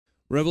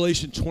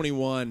Revelation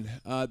 21,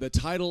 the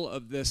title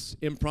of this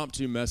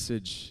impromptu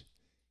message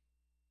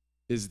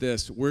is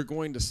this: We're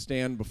going to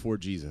stand before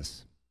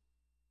Jesus.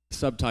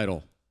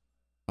 Subtitle: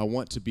 I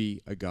want to be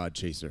a God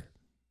chaser.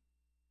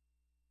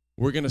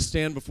 We're going to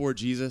stand before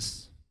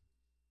Jesus.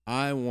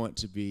 I want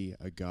to be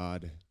a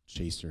God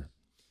chaser.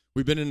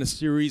 We've been in a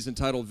series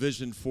entitled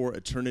Vision for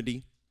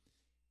Eternity,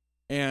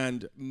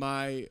 and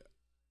my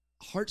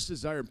heart's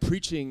desire in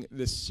preaching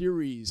this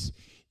series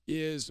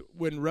is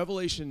when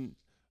Revelation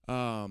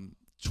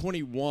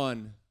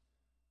 21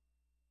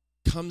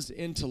 comes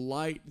into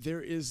light,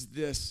 there is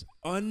this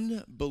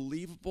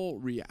unbelievable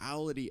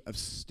reality of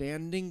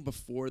standing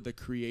before the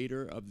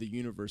creator of the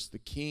universe, the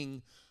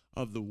king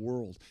of the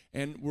world.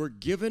 And we're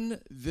given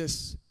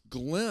this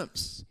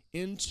glimpse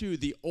into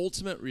the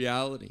ultimate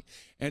reality.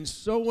 And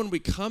so when we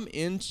come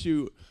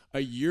into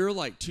a year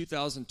like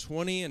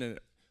 2020 and it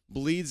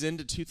bleeds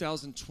into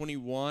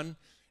 2021,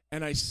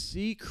 and I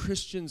see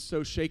Christians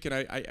so shaken.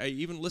 I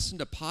even listen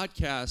to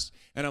podcasts,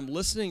 and I'm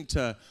listening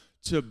to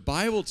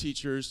Bible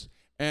teachers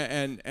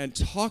and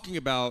talking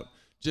about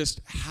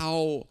just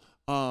how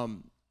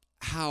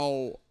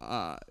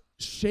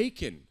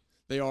shaken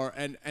they are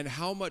and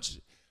how much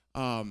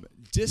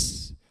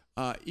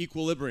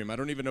disequilibrium. I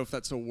don't even know if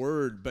that's a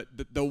word, but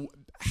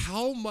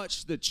how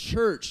much the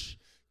church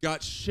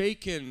got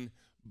shaken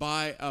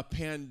by a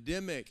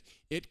pandemic.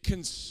 It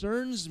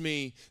concerns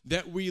me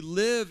that we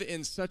live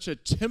in such a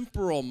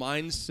temporal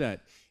mindset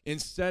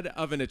instead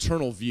of an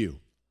eternal view.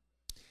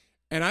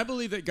 And I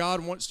believe that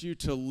God wants you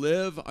to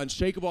live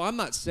unshakable. I'm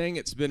not saying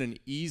it's been an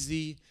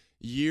easy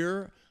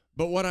year,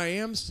 but what I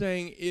am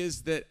saying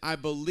is that I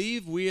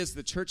believe we as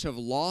the church have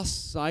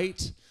lost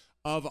sight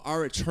of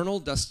our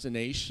eternal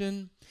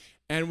destination,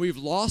 and we've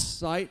lost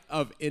sight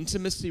of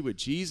intimacy with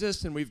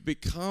Jesus, and we've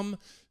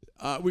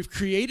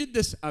created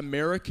this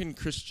American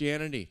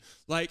Christianity.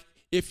 Like,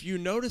 if you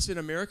notice in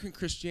American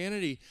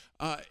Christianity,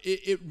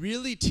 it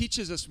really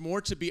teaches us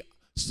more to be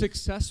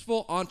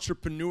successful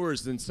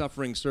entrepreneurs than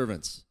suffering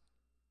servants.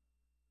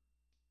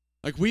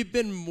 Like, we've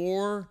been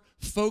more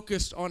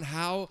focused on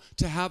how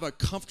to have a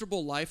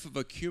comfortable life of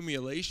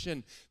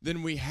accumulation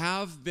than we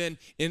have been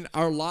in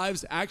our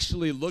lives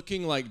actually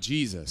looking like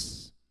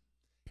Jesus.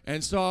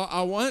 And so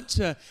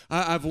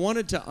I've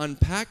wanted to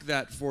unpack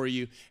that for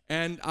you,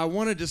 and I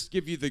want to just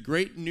give you the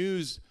great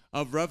news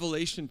of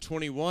Revelation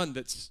 21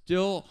 that's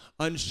still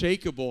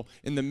unshakable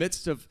in the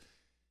midst of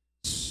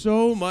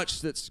so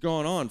much that's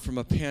gone on, from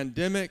a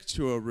pandemic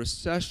to a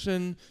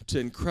recession to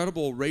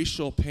incredible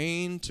racial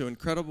pain to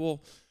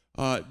incredible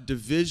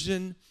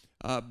division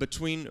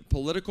between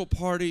political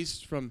parties,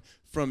 from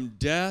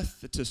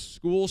death to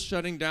school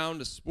shutting down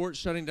to sports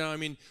shutting down. I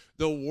mean,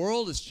 the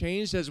world has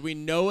changed as we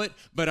know it,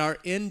 but our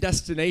end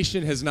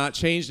destination has not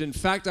changed. In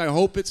fact, I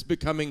hope it's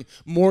becoming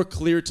more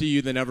clear to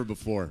you than ever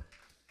before.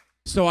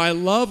 So I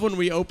love when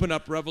we open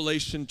up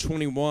Revelation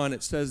 21,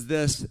 it says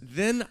this: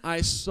 Then I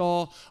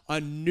saw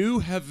a new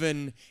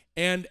heaven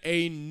and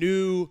a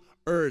new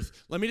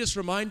earth. Let me just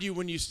remind you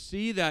when you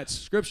see that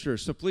scripture,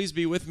 so please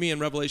be with me in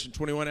Revelation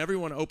 21.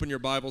 Everyone open your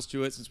Bibles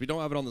to it. Since we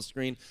don't have it on the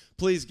screen,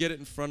 please get it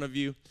in front of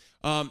you.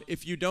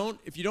 If you don't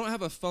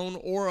have a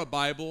phone or a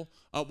Bible,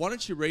 why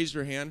don't you raise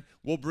your hand?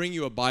 We'll bring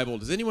you a Bible.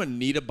 Does anyone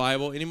need a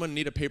Bible? Anyone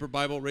need a paper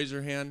Bible? Raise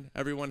your hand.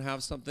 Everyone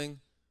have something?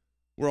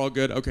 We're all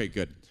good? Okay,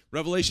 good.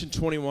 Revelation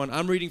 21,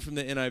 I'm reading from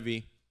the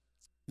NIV.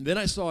 Then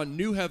I saw a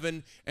new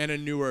heaven and a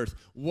new earth.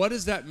 What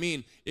does that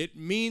mean? It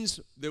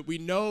means that we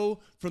know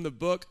from the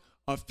book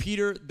of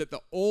Peter that the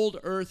old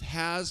earth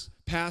has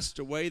passed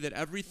away, that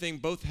everything,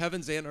 both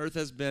heavens and earth,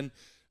 has been,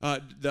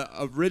 the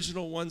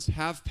original ones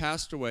have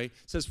passed away. It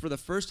says, for the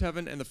first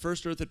heaven and the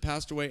first earth had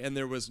passed away, and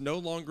there was no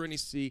longer any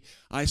sea.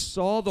 I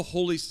saw the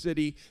holy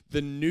city,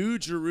 the new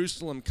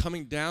Jerusalem,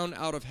 coming down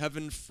out of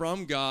heaven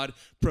from God,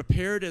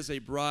 prepared as a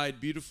bride,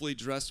 beautifully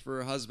dressed for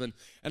her husband.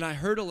 And I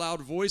heard a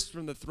loud voice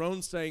from the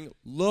throne saying,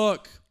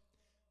 Look,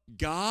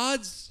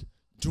 God's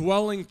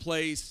dwelling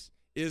place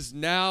is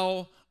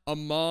now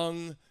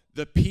among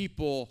the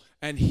people,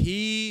 and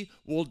he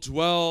will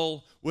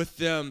dwell with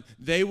them.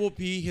 They will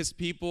be his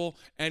people,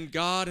 and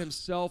God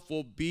himself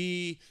will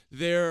be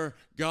their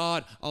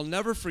God. I'll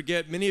never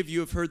forget, many of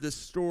you have heard this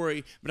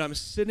story, but I'm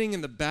sitting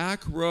in the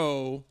back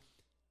row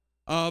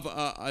of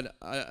a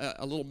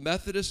little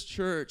Methodist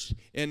church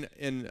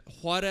in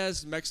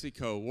Juarez,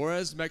 Mexico,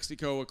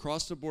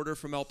 across the border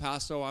from El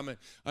Paso. I'm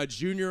a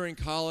junior in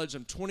college.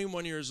 I'm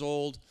 21 years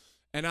old.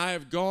 And I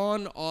have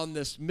gone on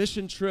this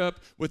mission trip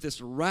with this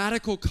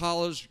radical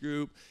college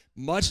group,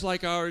 much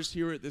like ours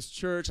here at this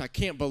church. I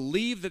can't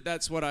believe that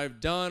that's what I've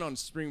done on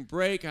spring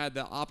break. I had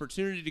the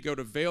opportunity to go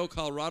to Vail,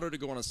 Colorado to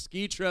go on a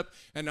ski trip,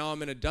 and now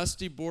I'm in a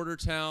dusty border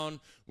town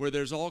where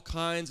there's all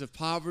kinds of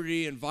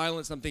poverty and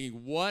violence. I'm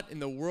thinking, what in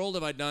the world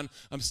have I done?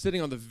 I'm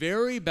sitting on the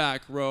very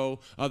back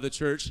row of the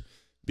church.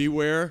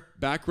 Beware,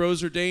 back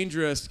rows are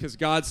dangerous because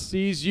God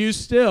sees you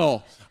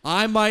still.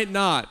 I might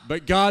not,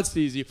 but God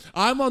sees you.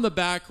 I'm on the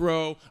back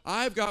row.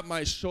 I've got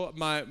my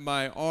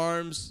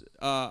arms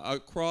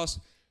across,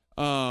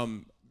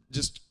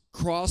 just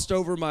crossed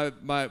over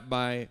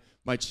my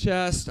my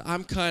chest.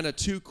 I'm kind of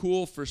too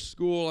cool for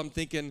school. I'm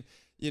thinking,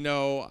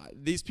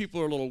 these people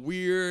are a little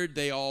weird.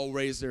 They all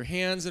raise their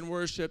hands in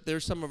worship.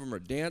 Some of them are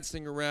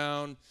dancing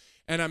around.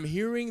 And I'm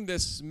hearing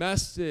this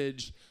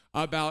message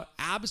about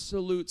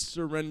absolute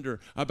surrender,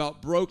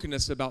 about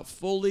brokenness, about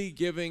fully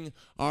giving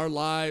our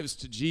lives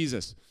to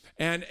Jesus.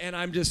 And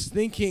I'm just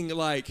thinking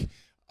like,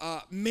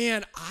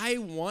 man, I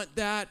want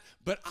that,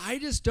 but I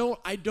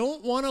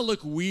don't want to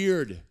look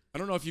weird. I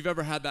don't know if you've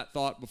ever had that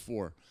thought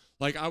before.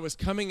 Like I was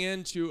coming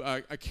into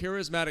a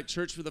charismatic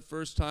church for the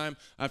first time.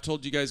 I've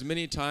told you guys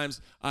many times,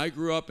 I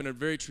grew up in a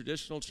very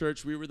traditional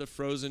church. We were the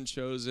frozen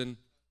chosen.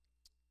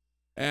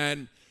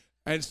 And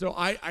so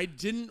I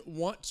didn't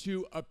want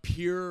to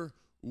appear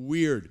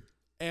weird.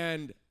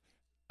 And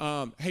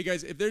hey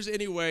guys, if there's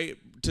any way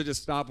to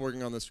just stop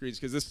working on the screens,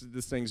 because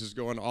this thing's just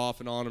going off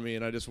and on to me,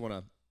 and I just want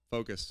to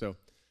focus. So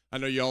I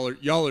know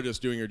y'all are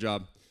just doing your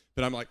job,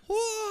 but I'm like,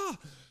 whoa.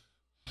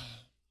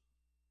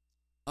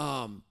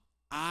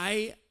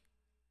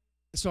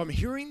 So I'm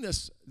hearing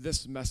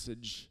this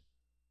message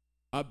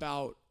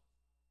about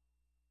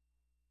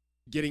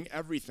getting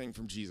everything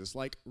from Jesus,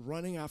 like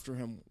running after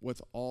him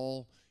with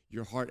all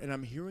your heart. And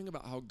I'm hearing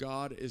about how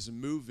God is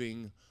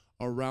moving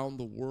around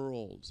the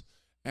world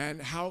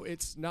and how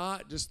it's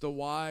not just the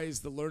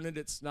wise, the learned,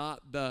 it's not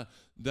the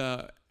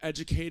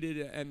educated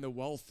and the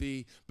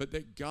wealthy, but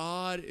that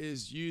God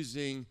is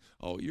using,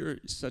 oh, you're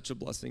such a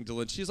blessing,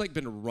 Dylan. She's like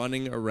been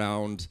running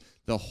around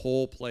the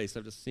whole place.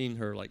 I've just seen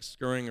her like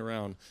scurrying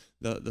around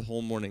the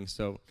whole morning.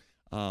 So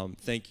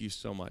thank you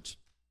so much.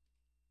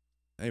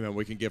 Amen.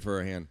 We can give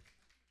her a hand.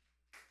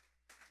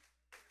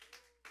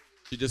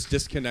 She just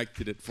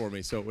disconnected it for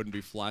me so it wouldn't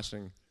be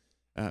flashing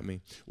at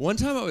me. One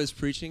time I was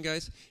preaching,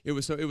 guys. It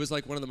was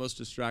like one of the most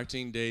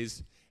distracting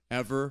days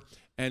ever.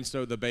 And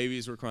so the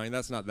babies were crying.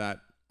 That's not that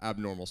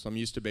abnormal. So I'm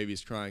used to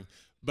babies crying.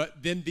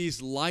 But then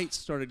these lights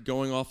started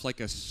going off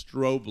like a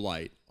strobe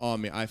light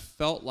on me. I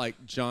felt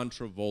like John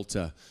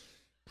Travolta.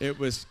 It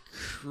was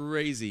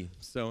crazy.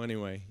 So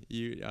anyway,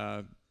 you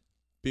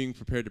being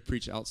prepared to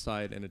preach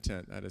outside in a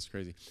tent, that is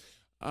crazy.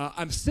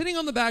 I'm sitting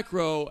on the back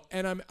row,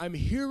 and I'm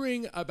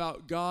hearing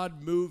about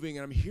God moving,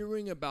 and I'm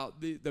hearing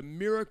about the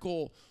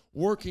miracle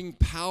working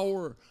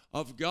power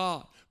of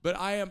God. But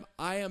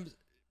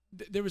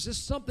there was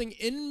just something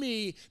in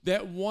me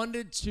that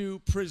wanted to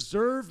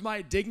preserve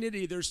my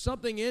dignity. There's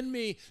something in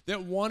me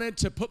that wanted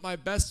to put my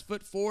best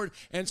foot forward.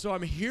 And so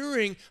I'm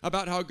hearing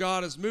about how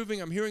God is moving.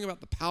 I'm hearing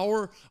about the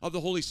power of the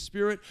Holy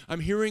Spirit.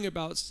 I'm hearing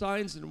about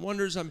signs and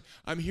wonders. I'm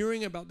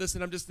hearing about this,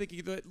 and I'm just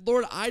thinking that,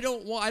 Lord, I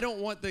don't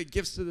want the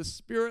gifts of the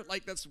Spirit.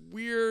 Like, that's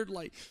weird,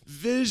 like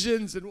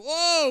visions and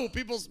whoa,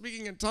 people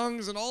speaking in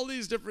tongues and all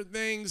these different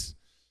things.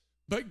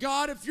 But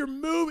God, if you're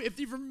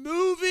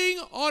moving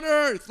on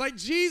earth, like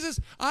Jesus,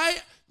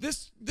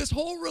 this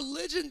whole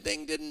religion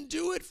thing didn't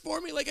do it for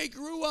me. Like, I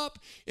grew up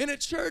in a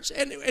church,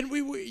 and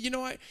we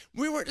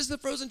weren't just the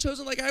frozen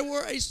chosen. Like, I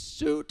wore a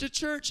suit to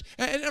church,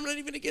 and I'm not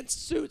even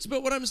against suits.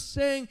 But what I'm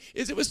saying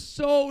is, it was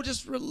so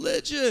just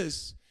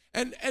religious,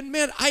 and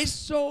man,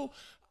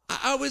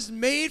 I was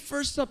made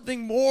for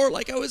something more.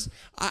 Like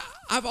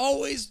I've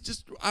always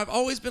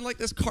been like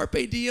this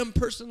carpe diem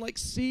person, like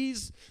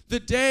seize the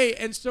day.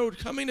 And so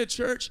coming to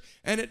church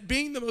and it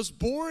being the most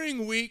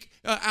boring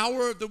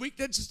hour of the week,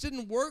 that just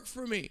didn't work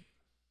for me.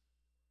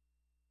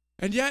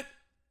 And yet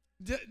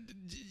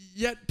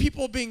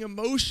people being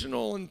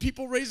emotional and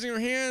people raising their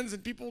hands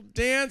and people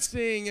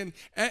dancing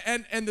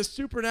and the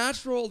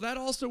supernatural, that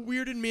also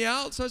weirded me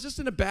out. So I was just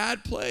in a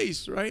bad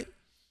place, right?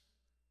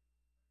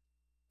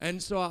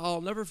 And so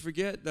I'll never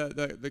forget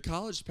the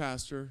college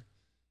pastor.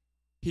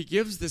 He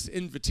gives this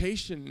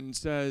invitation and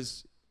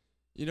says,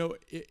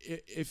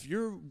 if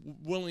you're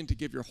willing to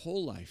give your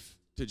whole life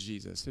to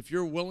Jesus, if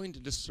you're willing to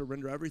just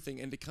surrender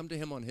everything and to come to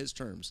him on his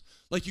terms,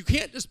 like you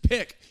can't just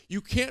pick. You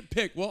can't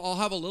pick, well, I'll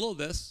have a little of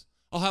this.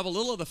 I'll have a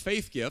little of the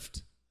faith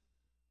gift,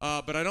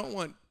 but I don't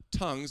want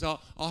tongues. I'll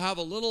have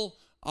a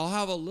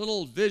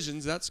little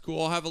visions. That's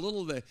cool. I'll have a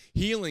little of the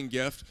healing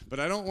gift,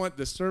 but I don't want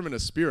the sermon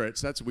of spirits.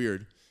 That's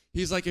weird.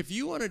 He's like, if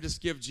you want to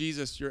just give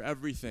Jesus your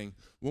everything,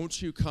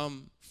 won't you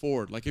come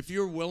forward? Like, if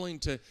you're willing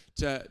to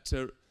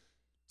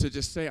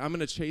just say, I'm going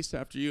to chase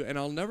after you. And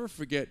I'll never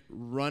forget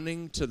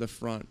running to the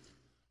front.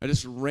 I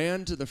just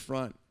ran to the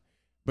front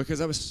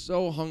because I was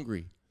so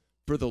hungry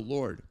for the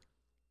Lord.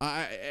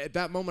 At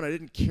that moment, I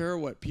didn't care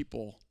what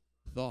people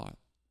thought.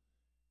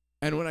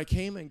 And when I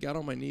came and got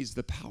on my knees,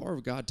 the power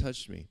of God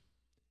touched me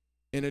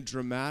in a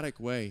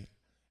dramatic way.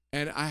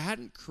 And I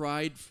hadn't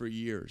cried for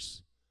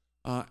years.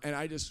 And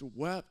I just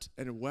wept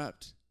and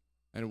wept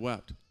and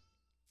wept.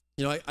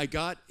 I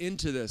got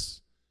into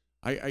this.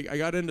 I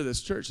got into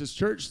this church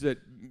that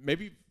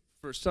maybe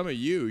for some of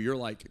you, you're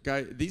like,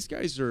 these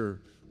guys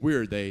are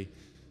weird. They're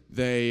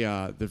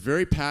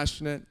very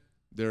passionate.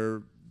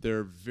 They're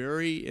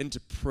very into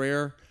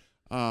prayer.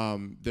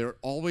 They're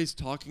always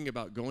talking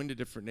about going to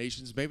different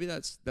nations. Maybe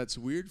that's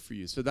weird for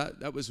you. So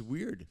that was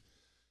weird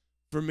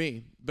for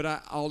me.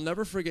 But I'll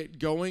never forget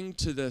going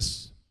to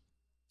this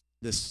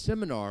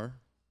seminar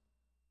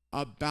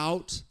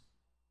about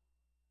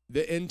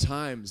the end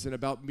times and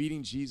about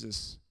meeting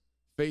Jesus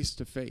face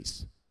to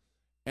face.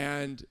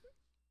 And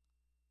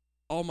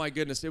oh my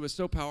goodness, it was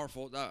so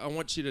powerful. I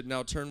want you to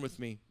now turn with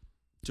me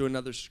to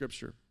another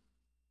scripture.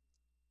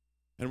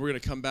 And we're going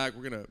to come back.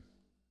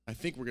 I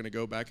think we're going to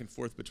go back and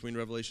forth between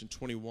Revelation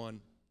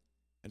 21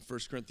 and 1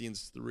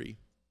 Corinthians 3. It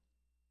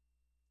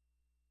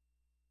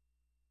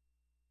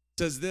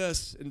says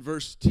this in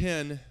verse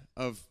 10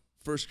 of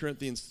 1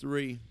 Corinthians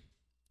 3.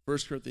 1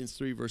 Corinthians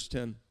 3, verse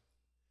 10.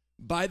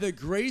 By the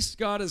grace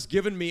God has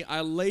given me,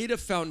 I laid a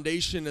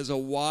foundation as a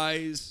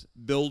wise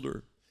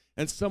builder,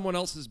 and someone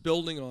else is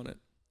building on it.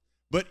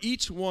 But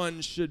each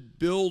one should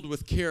build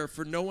with care,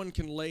 for no one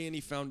can lay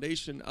any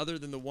foundation other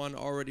than the one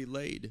already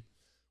laid,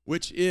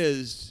 which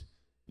is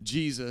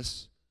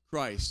Jesus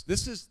Christ.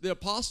 This is the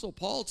Apostle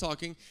Paul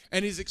talking,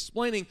 and he's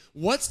explaining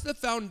what's the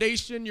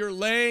foundation you're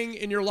laying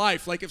in your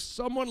life. Like if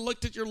someone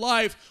looked at your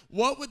life,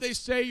 what would they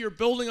say you're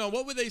building on?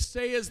 What would they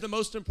say is the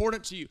most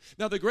important to you?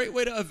 Now, the great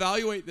way to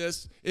evaluate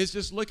this is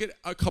just look at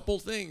a couple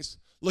things.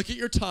 Look at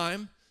your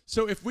time.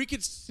 So if we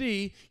could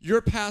see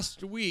your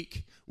past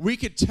week, we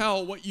could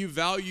tell what you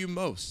value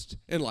most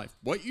in life.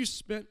 What you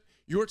spent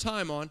your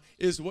time on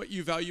is what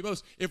you value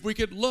most. If we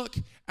could look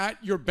at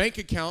your bank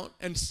account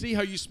and see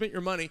how you spent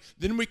your money,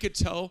 then we could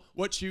tell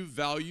what you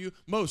value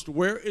most.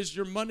 Where is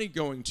your money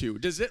going to?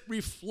 Does it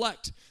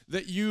reflect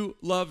that you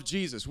love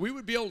Jesus? We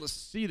would be able to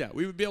see that.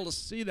 We would be able to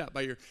see that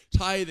by your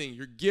tithing,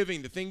 your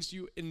giving, the things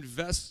you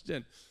invest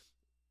in.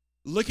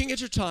 Looking at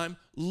your time,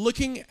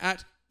 looking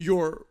at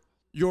your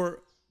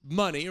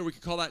money, or we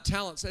could call that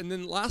talents, and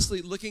then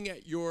lastly, looking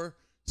at your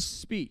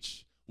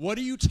speech. What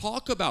do you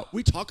talk about?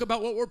 We talk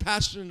about what we're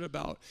passionate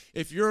about.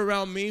 If you're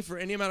around me for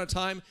any amount of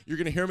time, you're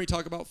going to hear me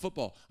talk about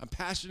football. I'm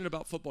passionate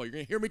about football. You're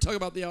going to hear me talk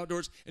about the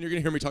outdoors, and you're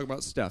going to hear me talk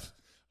about Steph,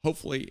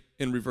 hopefully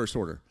in reverse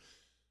order.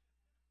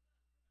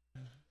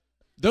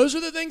 Those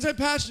are the things I'm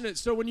passionate.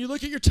 So when you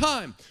look at your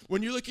time,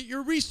 when you look at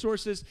your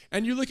resources,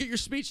 and you look at your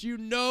speech, you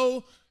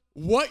know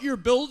what you're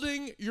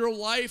building your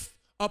life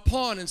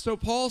upon. And so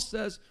Paul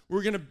says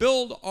we're going to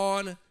build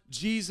on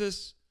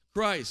Jesus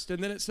Christ.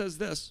 And then it says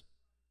this,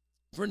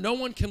 for no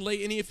one can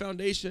lay any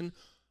foundation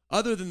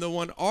other than the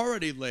one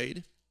already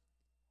laid,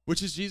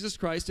 which is Jesus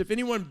Christ. If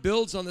anyone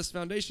builds on this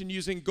foundation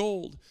using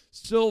gold,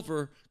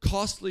 silver,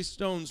 costly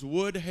stones,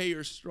 wood, hay,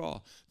 or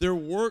straw, their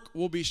work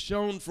will be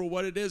shown for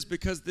what it is,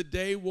 because the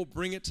day will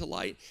bring it to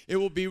light. It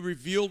will be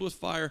revealed with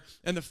fire,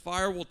 and the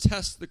fire will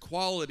test the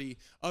quality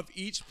of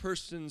each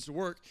person's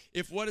work.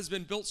 If what has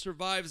been built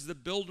survives, the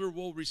builder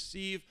will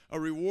receive a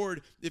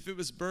reward. If it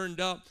was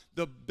burned up,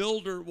 the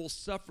builder will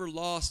suffer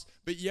loss,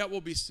 but yet will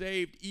be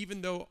saved,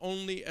 even though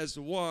only as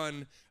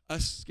one,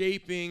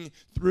 escaping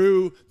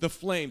through the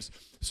flames.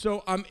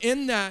 So I'm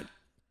in that,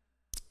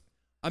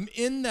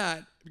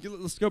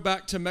 let's go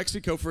back to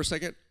Mexico for a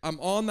second. I'm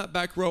on that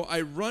back row.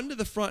 I run to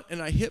the front and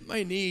I hit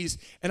my knees.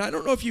 And I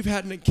don't know if you've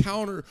had an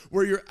encounter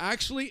where you're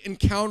actually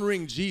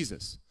encountering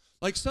Jesus.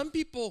 Like some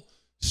people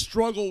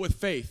struggle with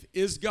faith.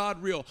 Is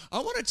God real? I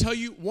want to tell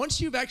you, once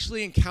you've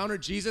actually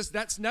encountered Jesus,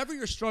 that's never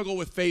your struggle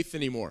with faith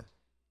anymore.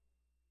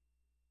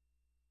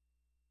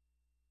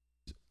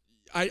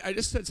 I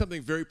just said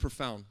something very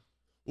profound.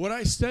 When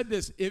I said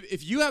this,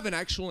 if you have an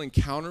actual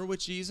encounter with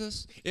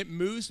Jesus, it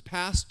moves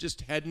past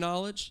just head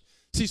knowledge.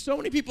 See, so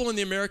many people in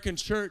the American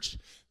church,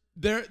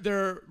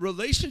 their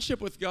relationship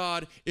with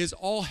God is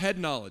all head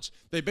knowledge.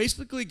 They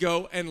basically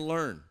go and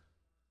learn.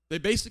 They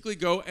basically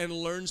go and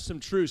learn some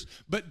truths.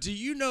 But do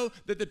you know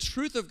that the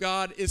truth of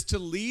God is to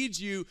lead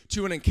you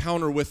to an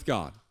encounter with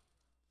God?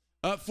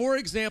 For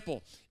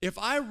example, if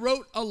I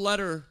wrote a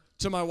letter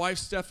to my wife,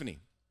 Stephanie,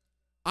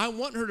 I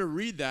want her to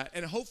read that,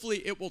 and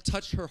hopefully it will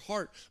touch her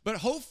heart. But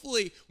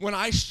hopefully when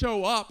I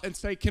show up and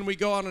say, can we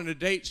go out on a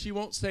date, she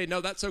won't say, no,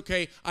 that's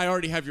okay, I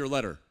already have your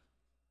letter.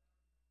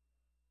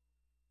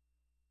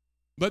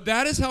 But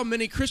that is how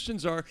many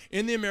Christians are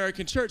in the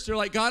American church. They're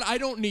like, God, I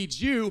don't need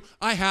you,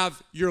 I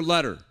have your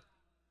letter.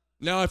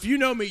 Now, if you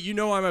know me, you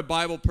know I'm a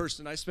Bible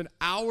person. I spend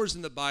hours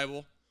in the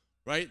Bible,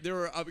 right?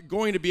 There are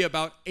going to be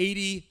about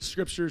 80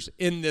 scriptures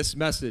in this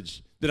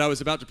message that I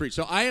was about to preach.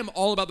 So I am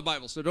all about the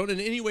Bible. So don't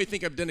in any way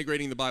think I'm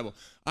denigrating the Bible.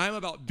 I am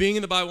about being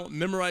in the Bible,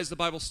 memorize the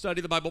Bible,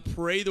 study the Bible,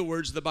 pray the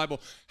words of the Bible.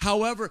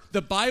 However,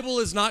 the Bible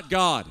is not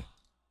God.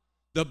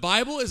 The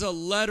Bible is a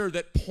letter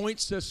that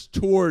points us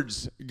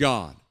towards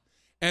God.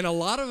 And a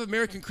lot of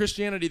American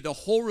Christianity, the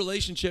whole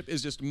relationship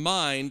is just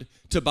mind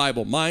to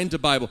Bible, mind to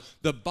Bible.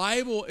 The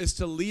Bible is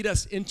to lead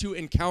us into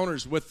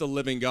encounters with the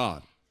living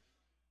God.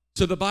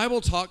 So the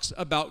Bible talks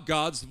about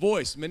God's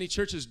voice. Many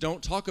churches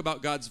don't talk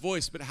about God's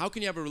voice, but how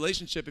can you have a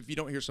relationship if you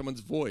don't hear someone's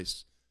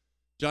voice?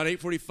 John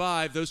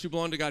 8:45, those who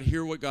belong to God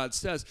hear what God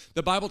says.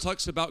 The Bible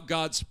talks about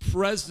God's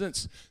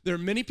presence. There are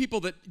many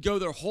people that go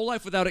their whole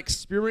life without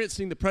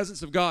experiencing the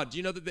presence of God. Do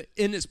you know that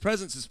in his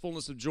presence is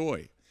fullness of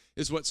joy,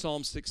 is what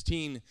Psalm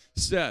 16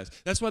 says.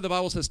 That's why the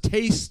Bible says,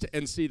 taste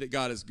and see that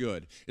God is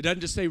good. It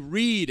doesn't just say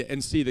read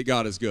and see that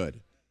God is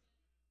good.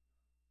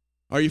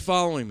 Are you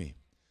following me?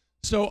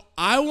 So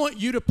I want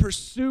you to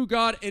pursue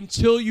God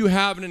until you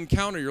have an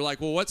encounter. You're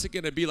like, well, what's it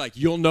going to be like?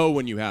 You'll know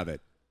when you have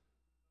it.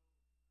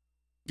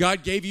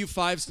 God gave you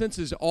 5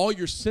 senses. All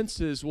your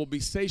senses will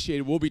be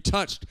satiated, will be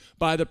touched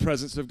by the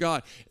presence of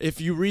God. If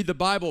you read the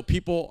Bible,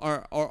 people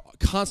are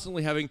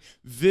constantly having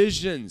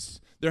visions.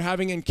 They're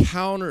having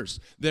encounters.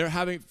 They're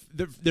having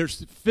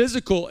there's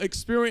physical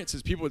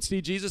experiences. People would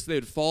see Jesus, they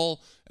would fall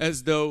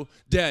as though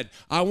dead.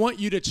 I want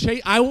you to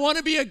chase. I want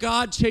to be a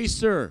God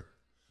chaser.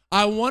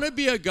 I want to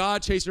be a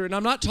God chaser, and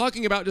I'm not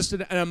talking about just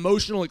an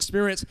emotional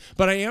experience,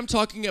 but I am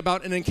talking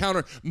about an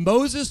encounter.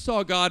 Moses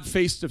saw God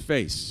face to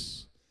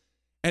face,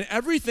 and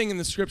everything in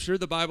the Scripture,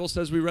 the Bible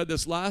says, we read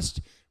this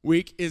last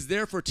week, is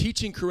there for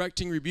teaching,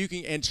 correcting,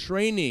 rebuking, and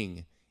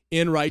training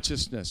in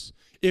righteousness.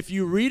 If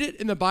you read it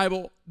in the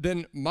Bible,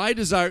 then my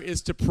desire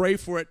is to pray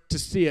for it, to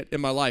see it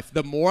in my life.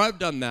 The more I've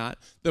done that,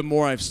 the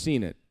more I've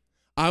seen it.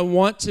 I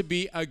want to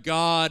be a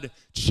God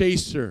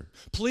chaser.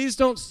 Please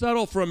don't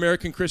settle for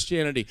American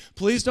Christianity.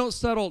 Please don't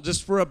settle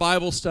just for a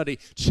Bible study.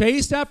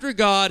 Chase after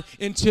God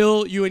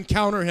until you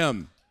encounter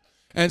him.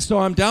 And so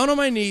I'm down on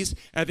my knees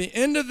at the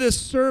end of this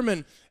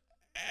sermon,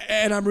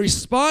 and I'm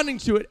responding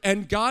to it,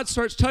 and God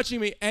starts touching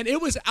me, and it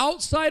was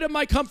outside of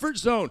my comfort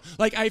zone.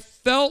 Like, I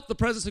felt the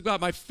presence of God.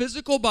 My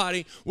physical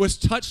body was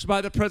touched by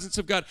the presence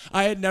of God.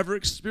 I had never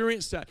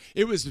experienced that.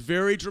 It was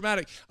very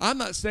dramatic. I'm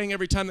not saying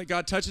every time that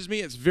God touches me,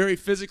 it's very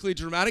physically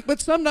dramatic,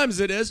 but sometimes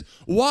it is.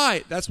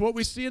 Why? That's what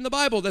we see in the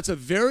Bible. That's a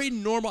very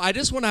normal, I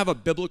just want to have a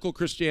biblical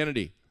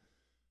Christianity.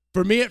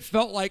 For me, it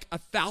felt like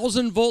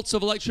 1,000 volts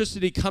of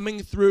electricity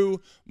coming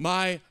through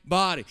my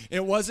body.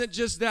 It wasn't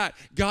just that.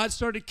 God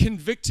started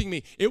convicting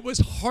me. It was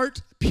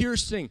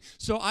heart-piercing.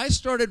 So I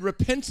started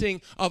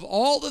repenting of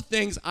all the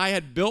things I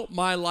had built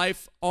my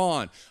life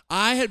on.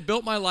 I had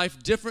built my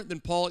life different than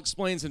Paul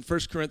explains in 1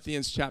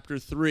 Corinthians chapter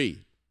 3.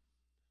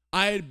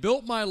 I had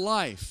built my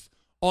life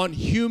on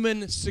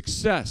human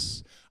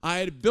success. I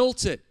had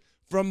built it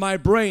from my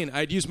brain. I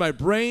had used my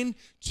brain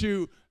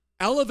to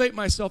elevate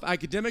myself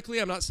academically.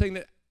 I'm not saying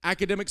that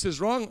academics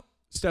is wrong.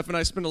 Steph and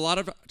I spend a lot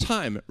of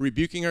time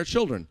rebuking our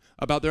children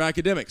about their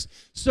academics.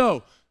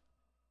 So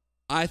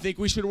I think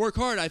we should work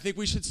hard. I think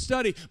we should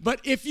study. But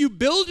if you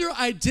build your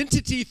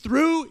identity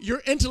through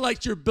your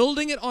intellect, you're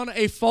building it on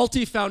a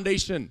faulty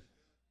foundation.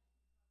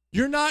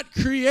 You're not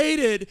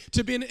created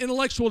to be an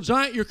intellectual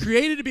giant. You're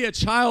created to be a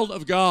child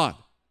of God.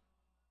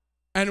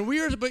 And we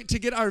are to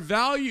get our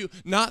value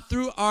not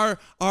through our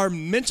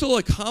mental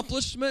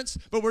accomplishments,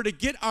 but we're to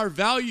get our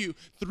value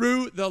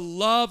through the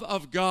love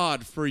of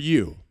God for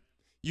you.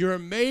 You are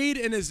made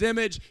in his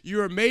image. You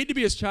are made to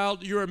be his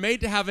child. You are made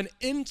to have an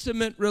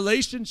intimate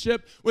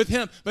relationship with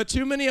him. But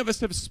too many of us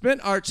have spent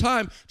our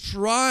time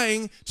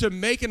trying to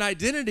make an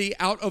identity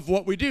out of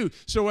what we do.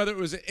 So whether it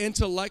was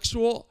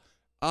intellectual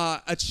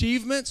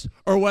achievements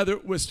or whether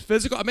it was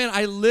physical. I mean,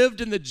 I lived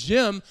in the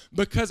gym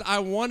because I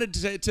wanted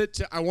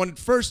I wanted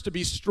first to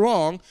be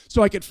strong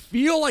so I could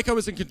feel like I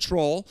was in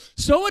control.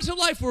 So much of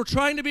life we're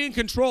trying to be in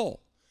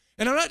control.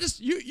 And I'm not just,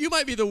 you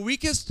might be the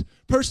weakest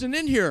person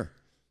in here,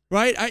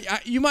 right?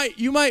 You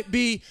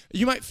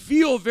might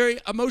feel very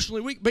emotionally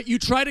weak, but you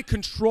try to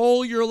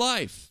control your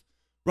life.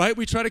 Right?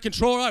 We try to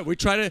control our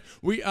life.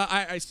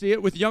 I see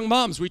it with young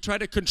moms. We try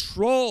to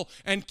control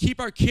and keep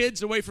our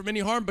kids away from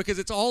any harm because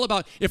it's all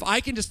about, if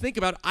I can just think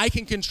about it, I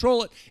can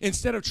control it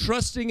instead of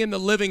trusting in the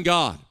living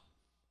God.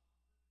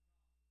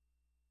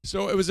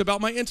 So it was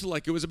about my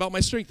intellect. It was about my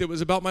strength. It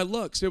was about my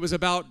looks. It was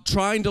about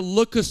trying to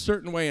look a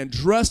certain way and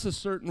dress a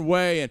certain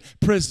way and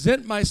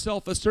present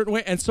myself a certain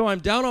way. And so I'm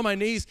down on my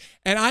knees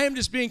and I am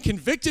just being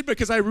convicted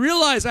because I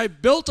realize I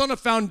built on a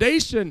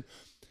foundation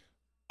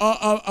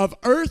of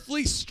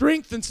earthly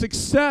strength and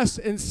success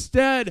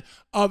instead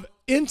of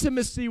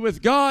intimacy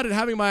with God and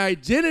having my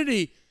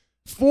identity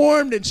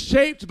formed and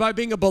shaped by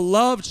being a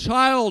beloved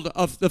child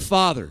of the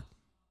Father.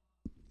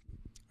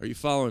 Are you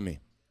following me?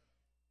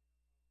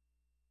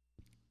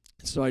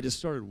 So I just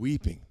started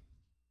weeping.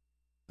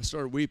 It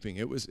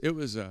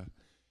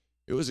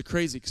was a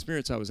crazy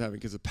experience I was having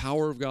because the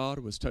power of God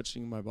was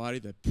touching my body.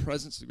 The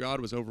presence of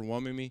God was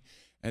overwhelming me.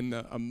 And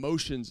the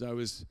emotions I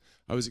was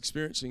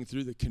experiencing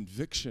through the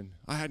conviction.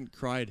 I hadn't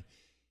cried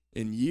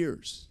in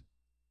years,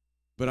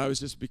 but I was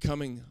just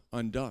becoming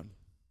undone.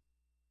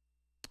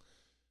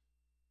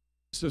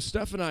 So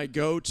Steph and I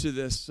go to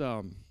this,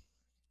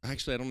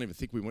 actually I don't even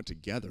think we went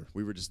together.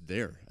 We were just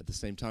there at the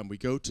same time. We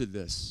go to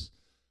this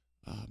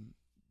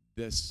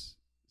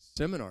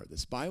seminar,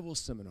 this Bible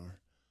seminar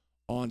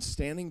on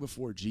standing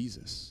before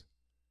Jesus.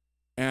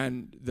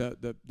 And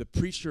the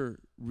preacher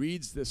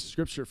reads this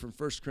scripture from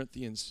 1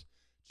 Corinthians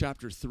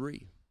chapter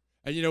 3.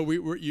 And you know,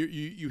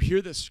 you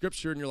hear this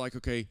scripture and you're like,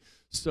 okay,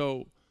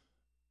 so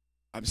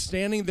I'm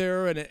standing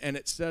there and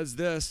it says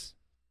this.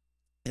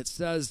 It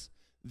says,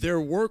 their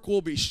work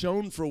will be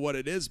shown for what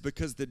it is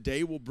because the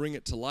day will bring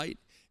it to light.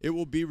 It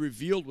will be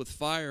revealed with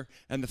fire,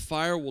 and the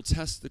fire will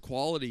test the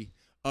quality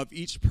of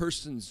each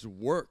person's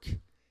work.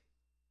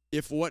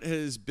 If what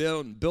has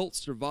been built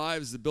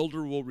survives, the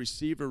builder will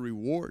receive a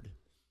reward.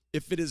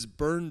 If it is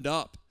burned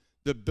up,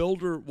 the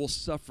builder will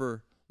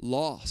suffer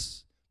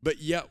loss, but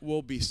yet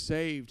will be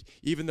saved,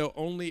 even though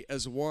only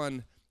as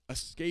one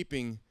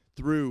escaping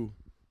through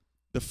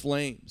the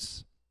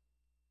flames.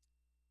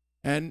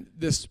 And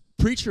this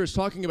preacher is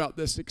talking about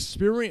this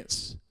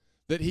experience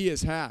that he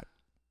has had.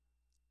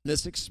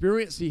 This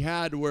experience he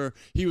had where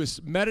he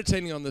was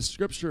meditating on the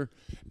scripture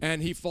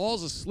and he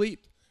falls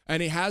asleep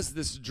and he has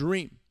this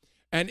dream.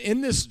 And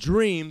in this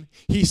dream,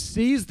 he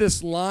sees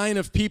this line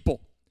of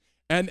people.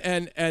 And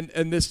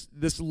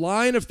this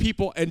line of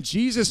people, and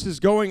Jesus is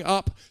going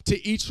up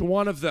to each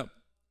one of them.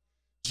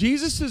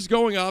 Jesus is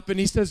going up, and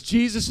he says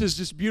Jesus is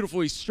just beautiful.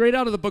 He's straight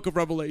out of the book of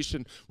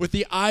Revelation with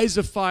the eyes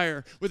of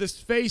fire, with his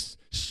face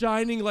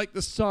shining like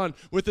the sun,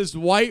 with his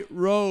white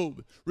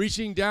robe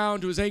reaching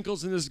down to his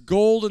ankles and his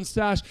golden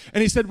sash.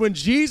 And he said when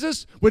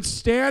Jesus would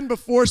stand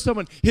before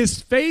someone, his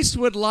face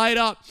would light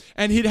up,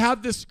 and he'd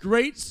have this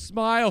great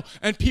smile,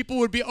 and people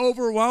would be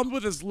overwhelmed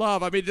with his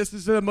love. I mean, this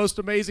is the most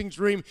amazing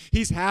dream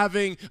he's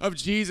having of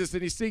Jesus,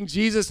 and he's seeing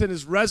Jesus in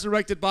his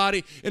resurrected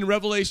body in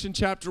Revelation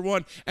chapter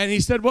 1. And he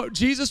said what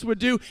Jesus would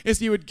do is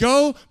he would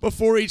go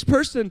before each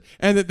person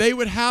and that they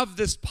would have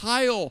this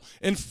pile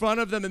in front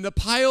of them, and the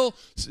pile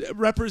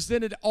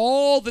represented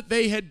all that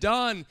they had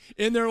done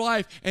in their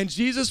life, and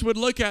Jesus would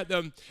look at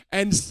them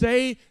and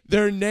say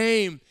their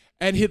name,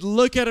 and he'd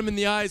look at them in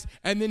the eyes,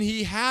 and then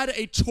he had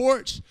a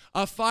torch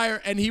of fire,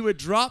 and he would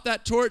drop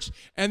that torch,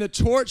 and the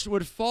torch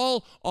would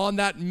fall on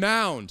that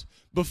mound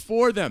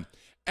before them,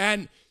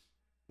 and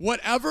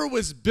whatever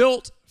was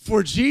built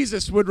for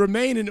Jesus would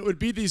remain, and it would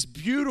be these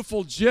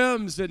beautiful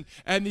gems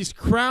and these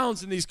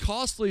crowns and these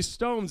costly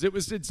stones. It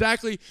was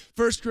exactly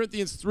 1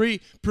 Corinthians 3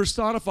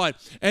 personified.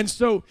 And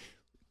so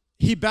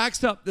he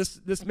backs up.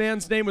 This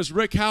man's name was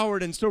Rick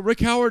Howard, and so Rick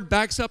Howard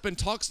backs up and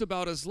talks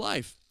about his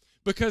life,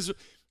 because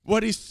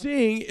what he's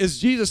seeing is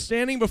Jesus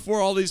standing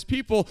before all these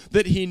people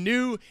that he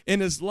knew in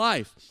his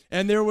life.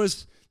 And there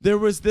was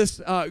this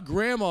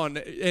grandma,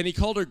 and he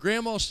called her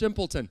Grandma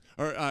Shimpleton,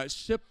 or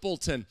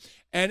Shippleton.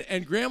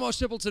 And Grandma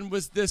Shippleton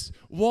was this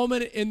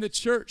woman in the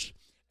church.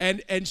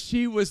 And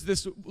she was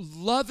this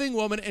loving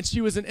woman, and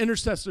she was an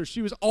intercessor.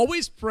 She was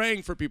always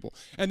praying for people.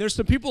 And there's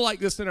some people like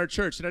this in our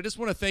church, and I just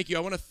want to thank you. I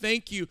want to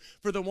thank you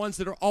for the ones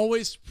that are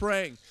always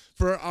praying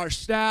for our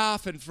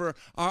staff and for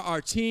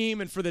our team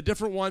and for the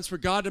different ones for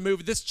God to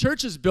move. This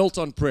church is built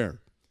on prayer.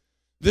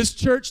 This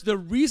church, the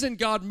reason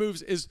God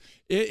moves is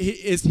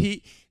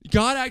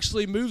God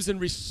actually moves in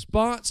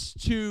response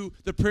to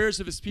the prayers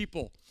of his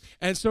people.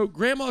 And so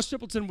Grandma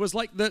Shippleton was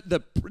like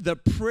the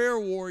prayer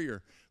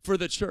warrior for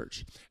the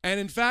church. And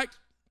in fact,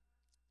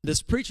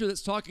 this preacher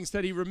that's talking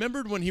said he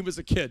remembered when he was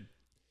a kid.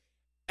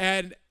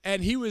 And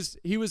he was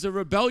a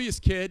rebellious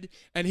kid,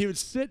 and he would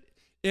sit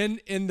in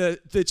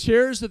the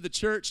chairs of the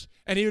church,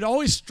 and he would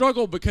always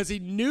struggle because he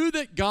knew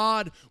that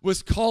God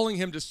was calling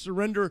him to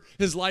surrender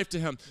his life to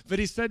him. But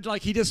he said,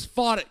 like, he just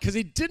fought it because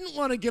he didn't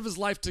want to give his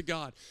life to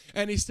God.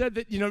 And he said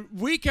that,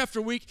 week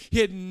after week,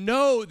 he'd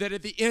know that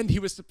at the end he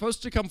was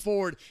supposed to come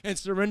forward and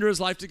surrender his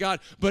life to God,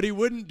 but he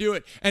wouldn't do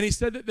it. And he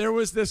said that there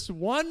was this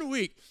one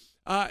week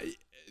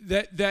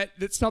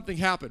that something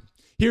happened.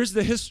 Here's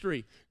the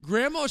history.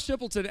 Grandma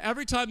Shippleton,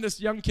 every time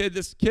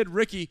this kid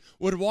Ricky,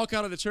 would walk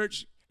out of the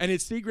church and he'd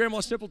see Grandma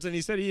Shippleton,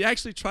 he said he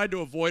actually tried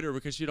to avoid her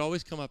because she'd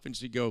always come up and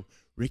she'd go,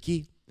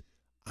 "Ricky,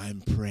 I'm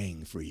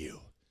praying for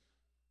you."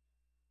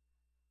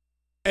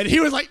 And he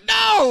was like,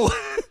 "No,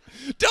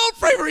 don't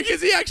pray for me,"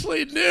 because he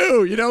actually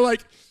knew,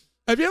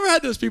 have you ever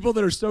had those people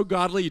that are so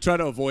godly you try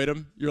to avoid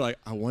them? You're like,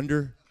 I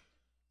wonder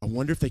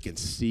if they can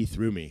see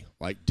through me.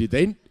 Like, do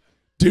they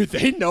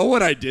know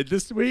what I did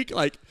this week?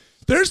 Like,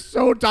 they're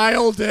so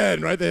dialed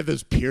in, right? They have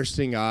those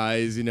piercing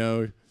eyes,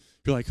 You're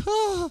like,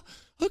 oh,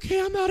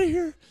 okay, I'm out of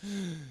here.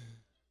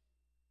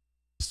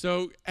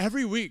 So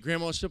every week,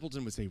 Grandma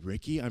Shippleton would say,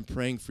 "Ricky, I'm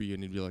praying for you."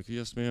 And he'd be like,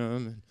 "Yes, ma'am,"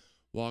 and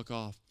walk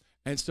off.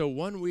 And so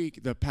one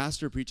week, the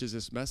pastor preaches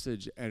this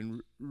message,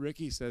 and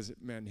Ricky says,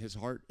 man, his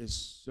heart is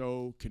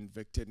so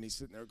convicted. And he's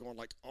sitting there going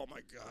like, "Oh,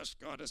 my gosh,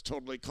 God is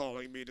totally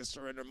calling me to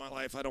surrender my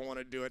life. I don't want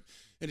to do it."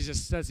 And he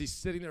just says he's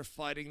sitting there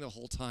fighting the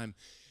whole time.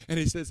 And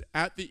he says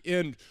at the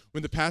end,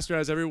 when the pastor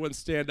has everyone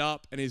stand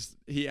up and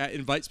he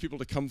invites people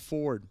to come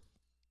forward,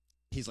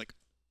 he's like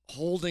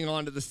holding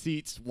on to the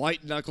seats,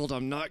 white-knuckled,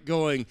 "I'm not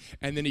going."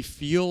 And then he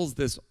feels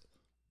this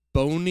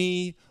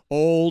bony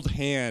old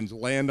hand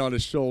land on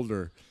his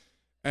shoulder.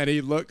 And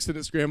he looks at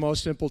his Grandma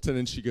Shippleton,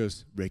 and she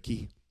goes,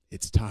 "Ricky,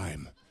 it's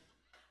time."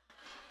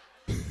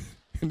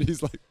 And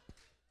he's like,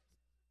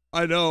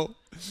 "I know."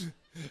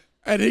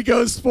 And he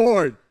goes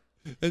forward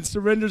and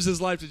surrenders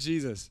his life to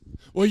Jesus.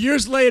 Well,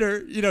 years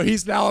later,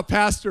 he's now a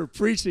pastor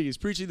preaching. He's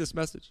preaching this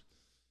message.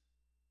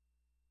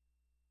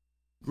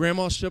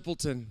 Grandma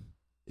Shippleton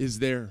is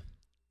there,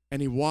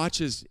 and he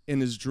watches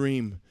in his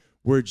dream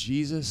where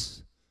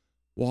Jesus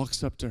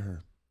walks up to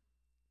her,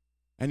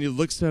 and he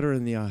looks at her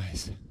in the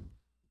eyes,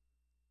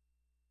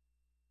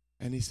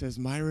 and he says,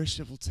 "Myra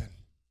Shippleton,"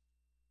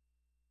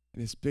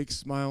 and his big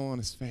smile on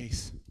his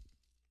face,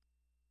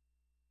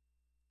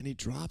 and he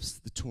drops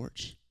the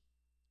torch,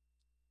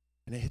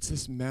 and it hits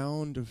this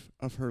mound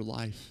of her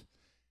life.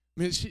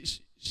 I mean,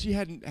 she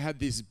hadn't had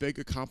these big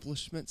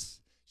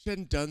accomplishments. She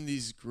hadn't done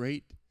these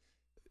great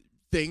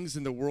things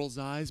in the world's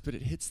eyes, but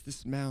it hits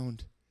this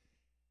mound.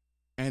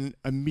 And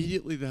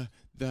immediately the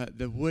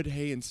the wood,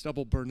 hay, and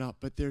stubble burn up,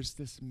 but there's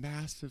this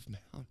massive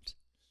mound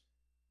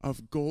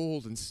of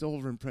gold and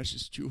silver and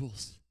precious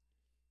jewels.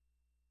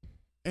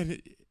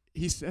 And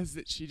he says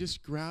that she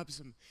just grabs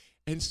them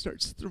and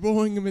starts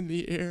throwing them in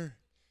the air.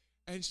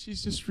 And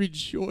she's just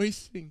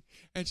rejoicing,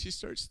 and she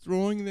starts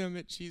throwing them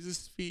at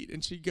Jesus' feet,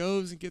 and she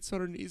goes and gets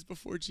on her knees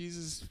before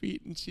Jesus'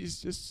 feet, and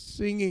she's just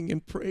singing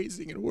and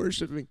praising and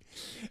worshiping.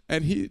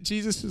 And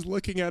Jesus is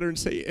looking at her and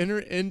saying, enter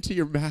into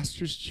your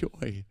master's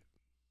joy.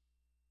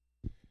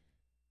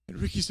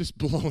 And Ricky's just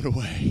blown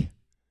away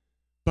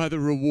by the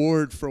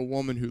reward for a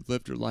woman who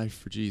lived her life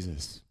for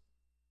Jesus.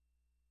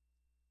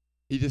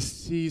 He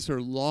just sees her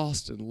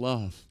lost in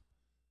love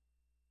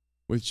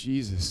with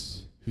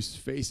Jesus, whose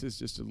face is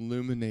just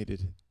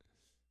illuminated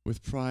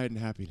with pride and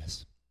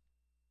happiness.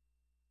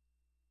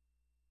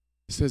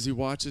 It says he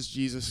watches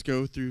Jesus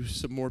go through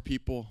some more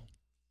people,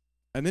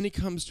 and then he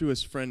comes to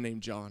his friend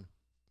named John.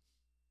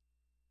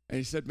 And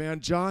he said, man,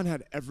 John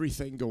had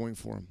everything going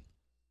for him.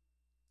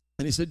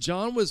 And he said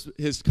John was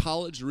his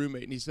college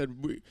roommate, and he said,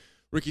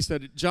 Ricky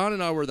said, John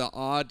and I were the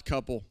odd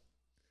couple.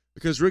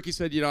 Because Ricky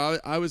said,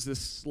 I was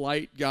this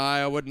slight guy.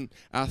 I wasn't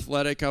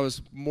athletic. I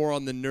was more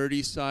on the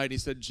nerdy side. He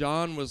said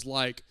John was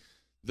like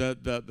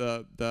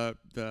the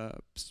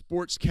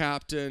sports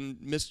captain,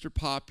 Mr.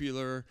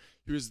 Popular.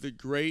 He was the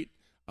great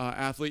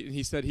athlete, and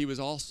he said he was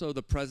also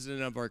the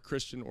president of our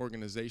Christian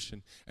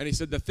organization. And he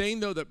said the thing,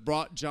 though, that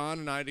brought John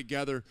and I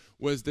together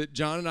was that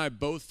John and I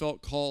both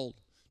felt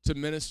called to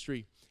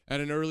ministry at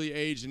an early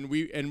age, and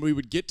we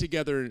would get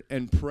together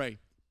and pray.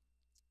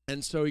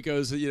 And so he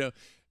goes,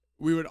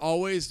 we would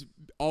always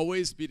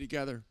be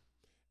together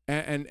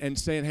and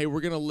saying, hey,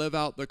 we're going to live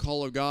out the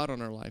call of God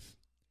on our life.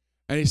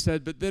 And he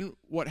said, but then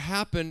what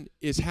happened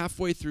is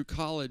halfway through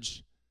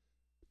college,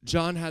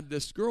 John had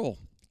this girl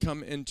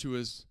come into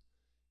his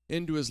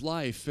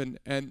life,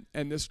 and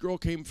this girl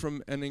came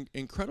from an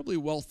incredibly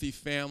wealthy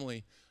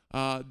family.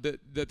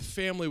 The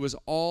family was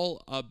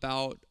all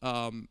about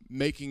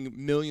making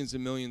millions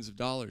and millions of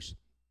dollars.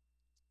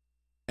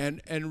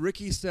 And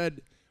Ricky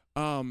said,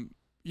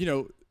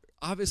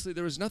 obviously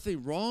there was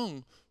nothing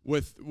wrong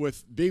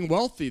with being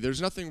wealthy.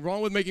 There's nothing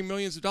wrong with making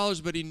millions of dollars,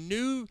 but he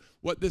knew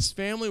what this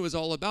family was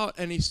all about,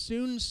 and he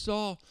soon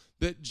saw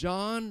that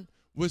John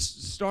was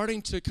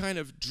starting to kind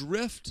of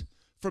drift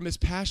from his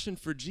passion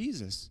for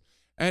Jesus.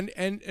 And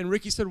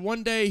Ricky said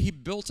one day he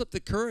built up the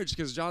courage,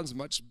 because John's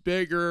much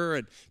bigger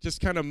and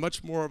just kind of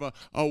much more of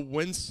a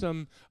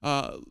winsome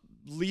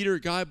leader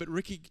guy. But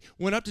Ricky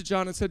went up to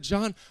John and said,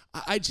 John,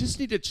 I just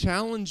need to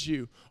challenge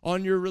you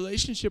on your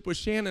relationship with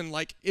Shannon.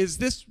 Like, is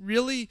this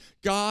really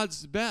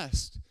God's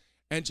best?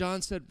 And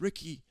John said,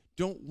 Ricky,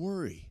 don't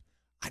worry.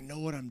 I know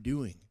what I'm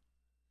doing.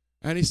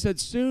 And he said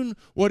soon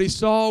what he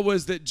saw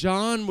was that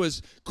John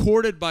was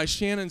courted by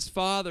Shannon's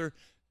father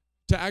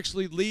to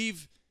actually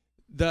leave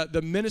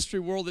the ministry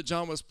world that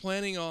John was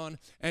planning on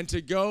and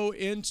to go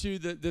into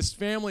this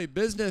family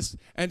business.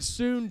 And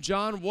soon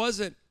John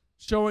wasn't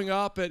showing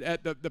up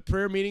at the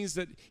prayer meetings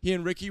that he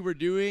and Ricky were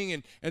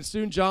doing, and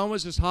soon John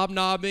was just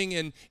hobnobbing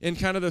in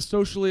kind of the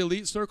socially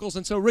elite circles.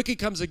 And so Ricky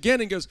comes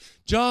again and goes,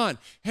 John,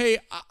 hey,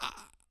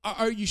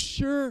 are you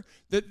sure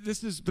that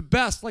this is the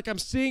best? Like, I'm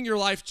seeing your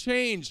life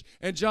change.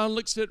 And John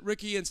looks at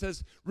Ricky and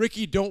says,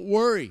 Ricky, don't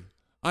worry.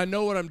 I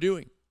know what I'm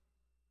doing.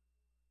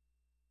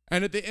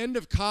 And at the end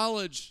of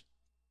college,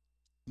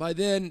 by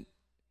then,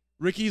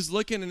 Ricky's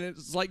looking, and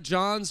it's like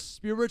John's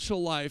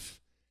spiritual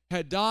life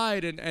had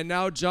died, and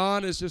now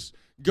John is just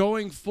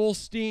going full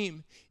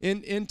steam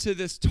into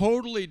this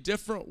totally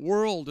different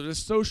world, this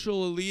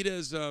social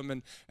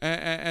elitism,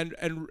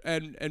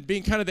 and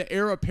being kind of the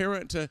heir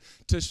apparent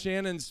to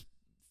Shannon's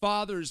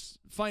father's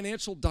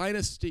financial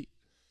dynasty.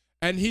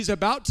 And he's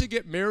about to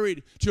get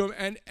married to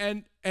him,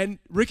 and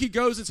Ricky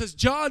goes and says,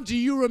 John, do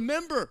you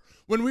remember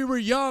when we were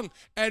young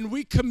and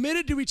we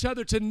committed to each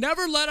other to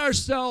never let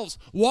ourselves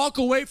walk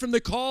away from the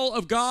call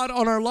of God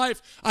on our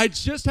life? I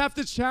just have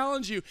to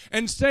challenge you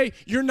and say,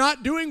 you're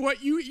not doing what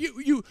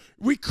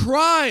we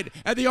cried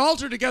at the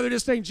altar together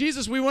just saying,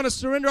 Jesus, we want to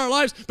surrender our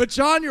lives. But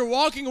John, you're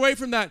walking away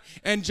from that.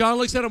 And John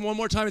looks at him one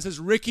more time and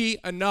says, Ricky,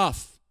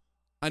 enough.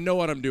 I know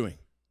what I'm doing.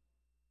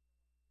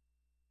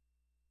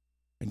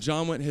 And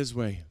John went his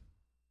way.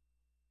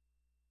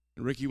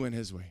 And Ricky went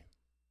his way.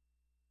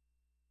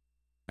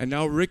 And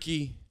now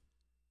Ricky,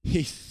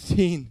 he's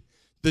seen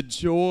the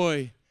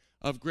joy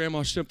of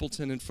Grandma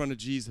Shimpleton in front of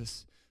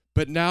Jesus.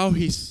 But now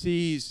he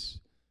sees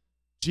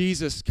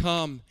Jesus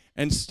come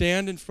and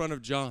stand in front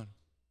of John.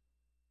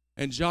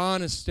 And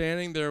John is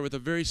standing there with a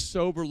very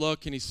sober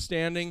look, and he's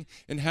standing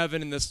in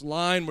heaven in this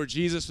line where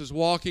Jesus is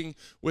walking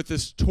with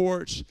this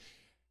torch.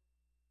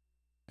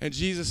 And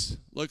Jesus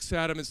looks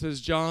at him and says,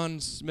 John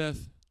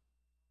Smith.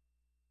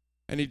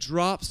 And he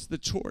drops the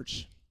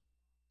torch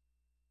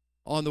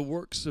on the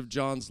works of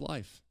John's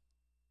life.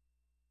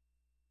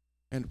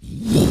 And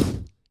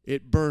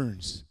it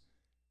burns.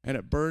 And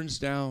it burns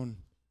down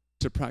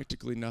to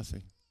practically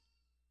nothing.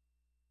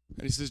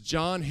 And he says,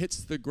 John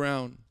hits the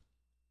ground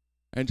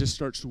and just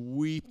starts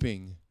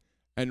weeping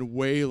and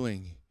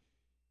wailing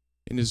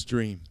in his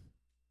dream.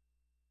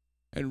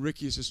 And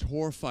Ricky is just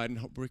horrified,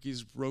 and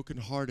Ricky's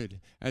brokenhearted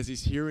as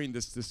he's hearing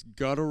this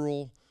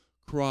guttural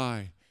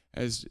cry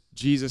as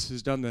Jesus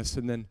has done this.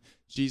 And then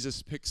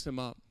Jesus picks him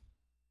up,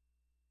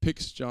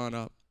 picks John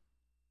up,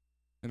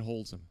 and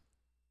holds him.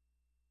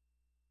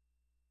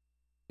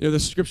 You know, the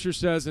scripture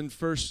says in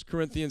 1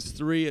 Corinthians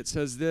 3, it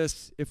says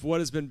this: if what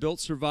has been built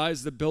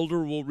survives, the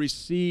builder will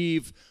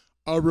receive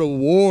a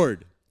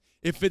reward.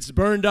 If it's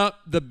burned up,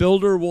 the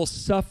builder will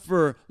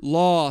suffer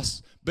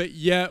loss, but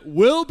yet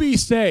will be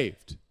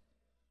saved.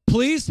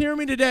 Please hear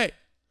me today.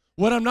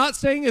 What I'm not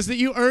saying is that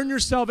you earn your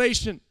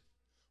salvation.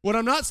 What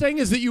I'm not saying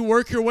is that you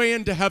work your way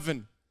into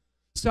heaven.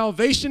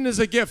 Salvation is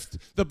a gift.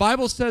 The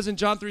Bible says in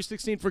John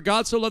 3:16, for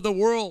God so loved the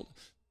world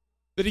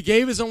that he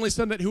gave his only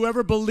son, that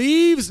whoever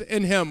believes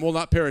in him will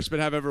not perish but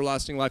have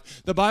everlasting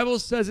life. The Bible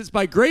says it's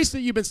by grace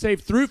that you've been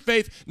saved through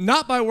faith,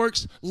 not by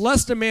works,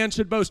 lest a man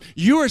should boast.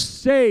 You are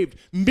saved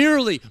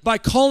merely by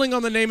calling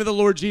on the name of the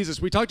Lord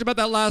Jesus. We talked about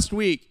that last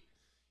week.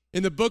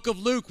 In the book of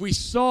Luke, we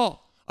saw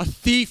a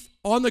thief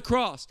on the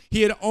cross.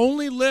 He had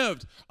only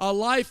lived a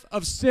life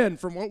of sin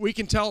from what we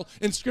can tell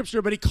in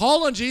Scripture, but he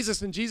called on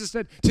Jesus, and Jesus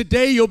said,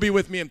 today you'll be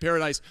with me in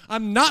paradise.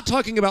 I'm not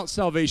talking about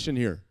salvation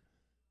here.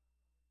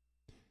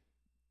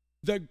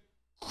 The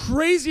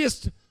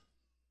craziest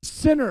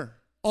sinner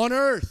on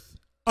earth,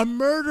 a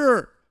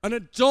murderer, an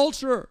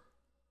adulterer,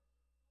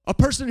 a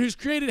person who's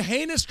created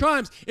heinous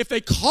crimes, if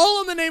they call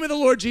on the name of the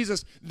Lord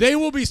Jesus, they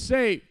will be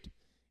saved.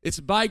 It's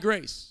by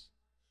grace.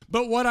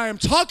 But what I am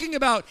talking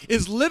about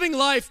is living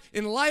life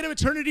in light of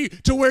eternity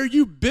to where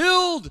you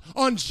build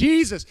on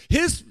Jesus,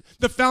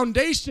 the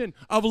foundation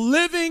of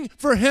living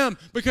for him.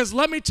 Because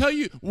let me tell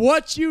you,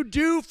 what you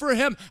do for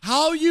him,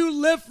 how you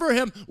live for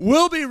him,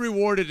 will be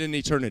rewarded in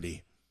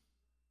eternity.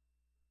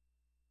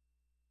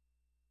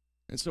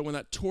 And so when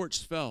that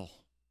torch fell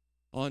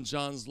on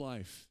John's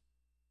life,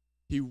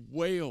 he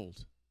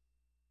wailed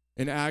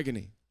in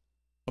agony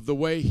of the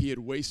way he had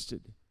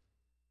wasted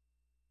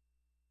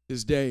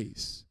his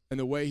days and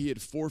the way he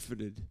had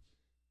forfeited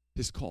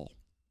his call.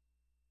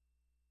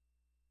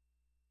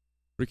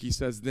 Ricky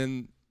says,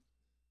 then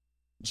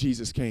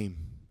Jesus came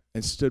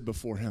and stood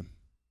before him.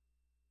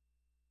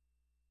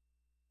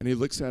 And he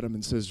looks at him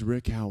and says,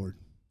 Rick Howard.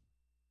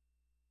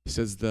 He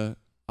says, the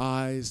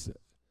eyes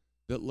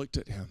that looked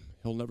at him,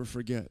 he'll never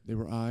forget. They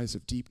were eyes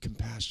of deep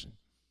compassion.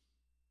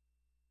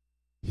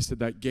 He said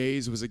that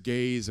gaze was a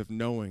gaze of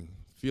knowing,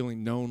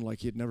 feeling known like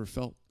he had never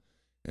felt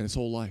in his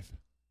whole life.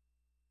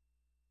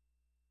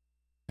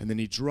 And then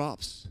he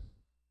drops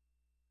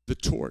the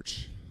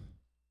torch,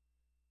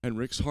 and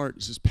Rick's heart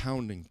is just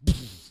pounding.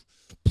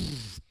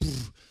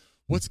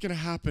 What's going to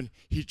happen?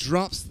 He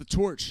drops the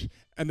torch,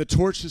 and the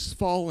torch is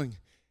falling.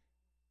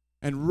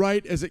 And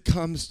right as it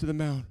comes to the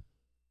mound,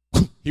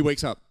 he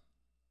wakes up.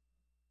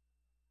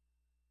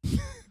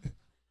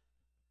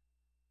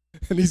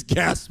 And he's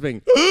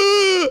gasping.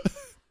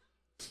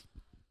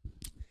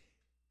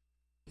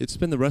 He'd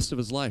spend the rest of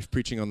his life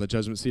preaching on the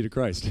judgment seat of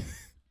Christ.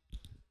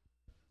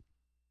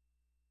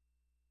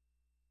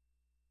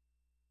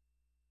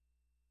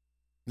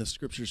 The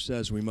scripture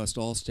says we must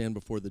all stand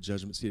before the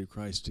judgment seat of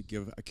Christ to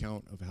give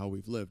account of how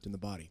we've lived in the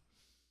body.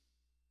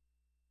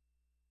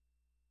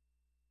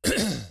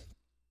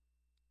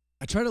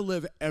 I try to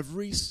live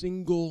every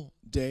single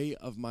day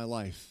of my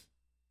life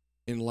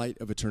in light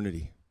of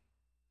eternity.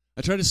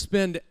 I try to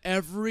spend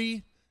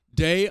every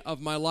day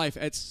of my life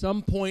at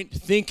some point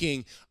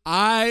thinking,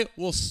 I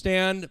will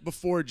stand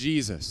before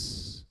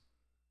Jesus.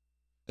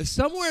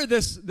 Somewhere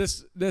this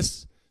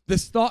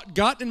thought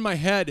got in my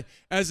head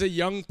as a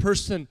young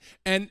person,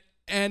 and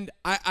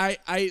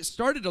I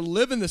started to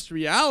live in this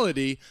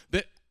reality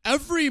that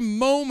every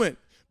moment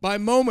by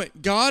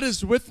moment, God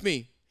is with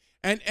me,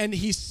 and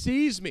he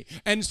sees me.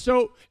 And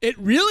so it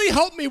really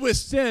helped me with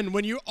sin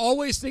when you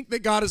always think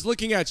that God is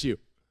looking at you.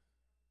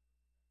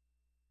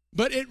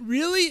 But it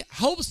really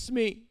helps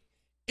me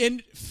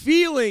in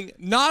feeling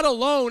not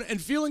alone and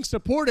feeling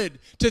supported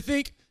to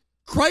think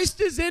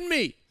Christ is in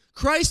me.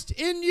 Christ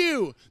in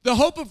you, the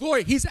hope of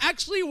glory. He's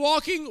actually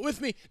walking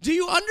with me. Do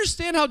you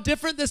understand how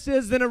different this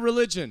is than a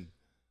religion?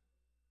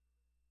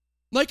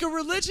 Like a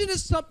religion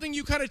is something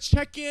you kind of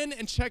check in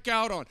and check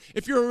out on.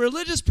 If you're a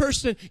religious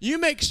person, you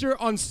make sure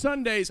on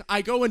Sundays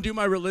I go and do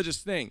my religious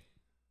thing.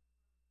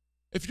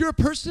 If you're a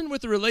person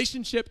with a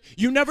relationship,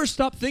 you never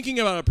stop thinking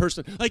about a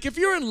person. Like if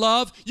you're in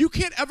love, you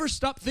can't ever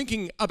stop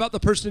thinking about the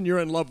person you're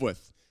in love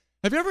with.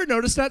 Have you ever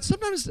noticed that?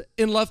 Sometimes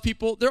in love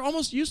people, they're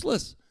almost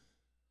useless.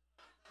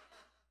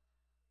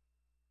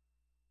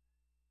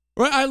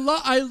 Right?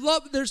 I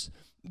love.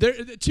 There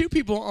two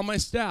people on my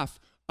staff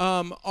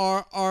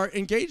are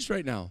engaged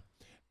right now,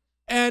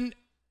 and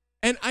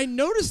I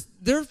noticed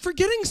they're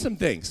forgetting some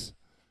things.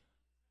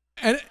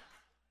 And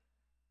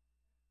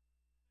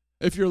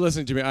if you're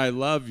listening to me, I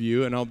love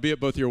you, and I'll be at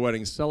both your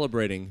weddings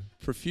celebrating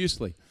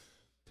profusely.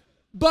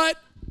 But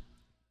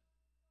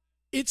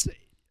it's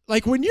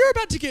like when you're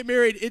about to get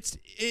married,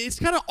 it's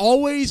kind of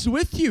always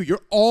with you.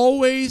 You're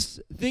always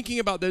thinking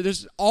about that.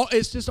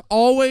 It's just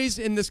always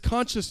in this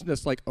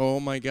consciousness, like, oh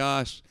my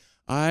gosh,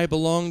 I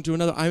belong to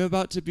another. I'm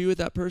about to be with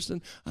that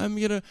person. I'm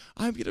gonna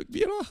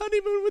be on a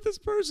honeymoon with this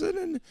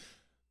person.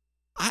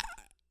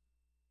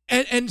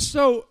 And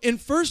so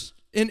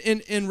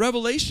in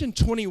Revelation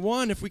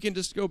 21, if we can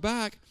just go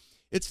back,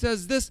 it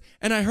says this,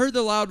 and I heard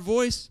the loud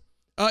voice.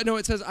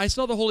 It says, I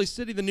saw the holy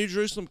city, the New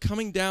Jerusalem,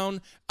 coming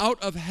down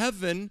out of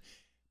heaven,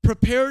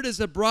 prepared as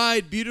a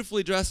bride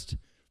beautifully dressed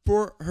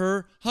for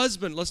her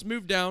husband. Let's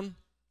move down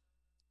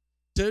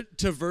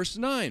to verse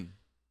 9.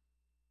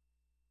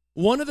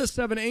 One of the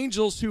seven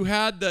angels who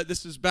had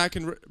this is back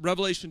in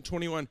Revelation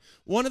 21,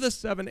 one of the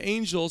seven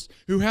angels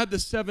who had the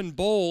seven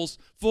bowls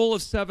full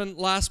of seven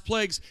last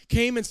plagues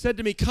came and said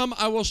to me, come,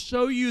 I will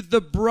show you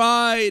the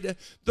bride,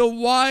 the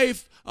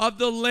wife of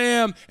the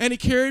Lamb. And he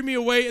carried me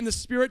away in the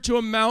spirit to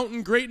a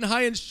mountain great and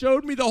high and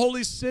showed me the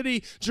holy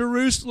city,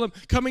 Jerusalem,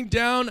 coming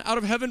down out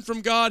of heaven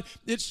from God.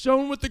 It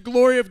shone with the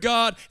glory of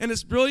God, and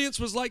its brilliance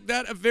was like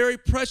that of very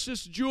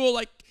precious jewel,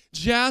 like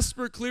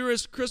jasper, clear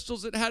as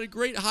crystals. It had a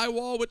great high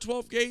wall with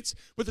 12 gates,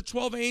 with the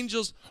 12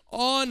 angels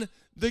on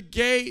the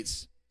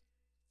gates.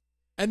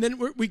 And then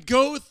we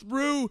go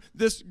through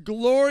this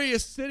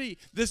glorious city,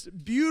 this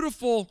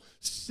beautiful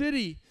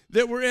city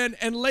that we're in.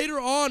 And later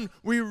on,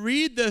 we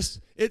read this.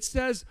 It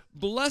says,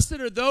 blessed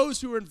are those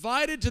who are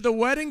invited to the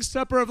wedding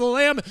supper of the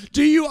Lamb.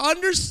 Do you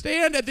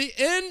understand at the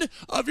end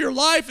of your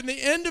life, in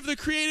the end of the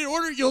created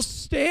order, you'll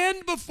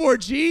stand before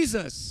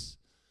Jesus?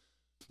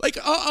 Like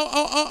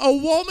a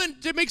woman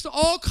that makes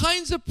all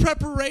kinds of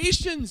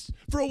preparations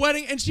for a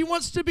wedding, and she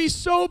wants to be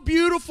so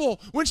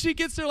beautiful when she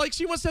gets there. Like,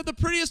 she wants to have the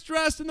prettiest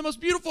dress and the most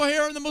beautiful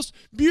hair and the most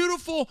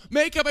beautiful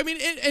makeup. I mean,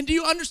 and do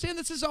you understand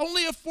this is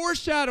only a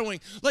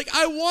foreshadowing? Like,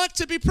 I want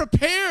to be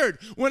prepared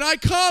when I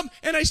come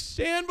and I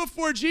stand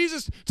before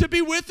Jesus to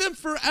be with him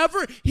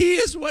forever. He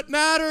is what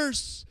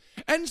matters.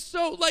 And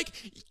so, like,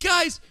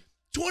 guys,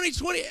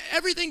 2020,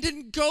 everything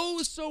didn't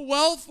go so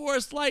well for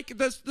us. Like,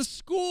 the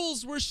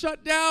schools were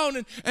shut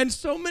down, and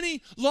so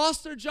many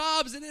lost their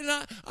jobs. And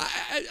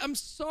I'm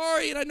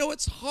sorry, and I know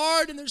it's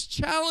hard, and there's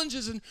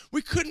challenges, and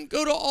we couldn't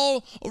go to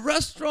all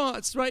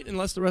restaurants, right?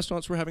 Unless the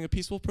restaurants were having a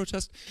peaceful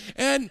protest.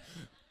 And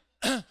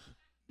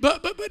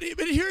But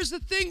here's the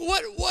thing.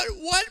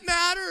 What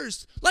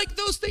matters? Like,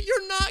 those things,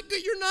 you're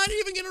not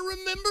even going to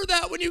remember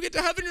that when you get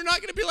to heaven. You're not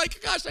going to be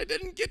like, gosh, I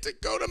didn't get to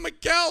go to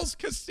Miguel's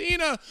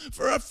Casino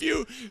for a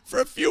few.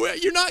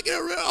 You're not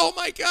going to. Oh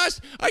my gosh,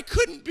 I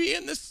couldn't be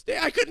in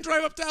I couldn't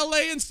drive up to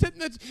LA and sit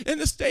in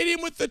the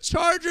stadium with the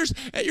Chargers.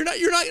 And you're not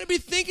going to be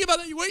thinking about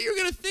that. What you're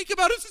going to think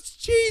about is it's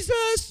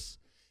Jesus.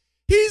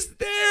 He's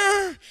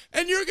there,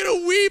 and you're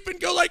going to weep and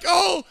go like,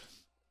 oh.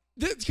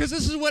 Because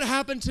this is what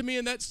happened to me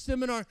in that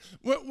seminar.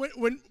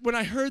 When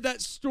I heard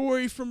that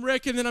story from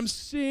Rick, and then I'm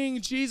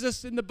seeing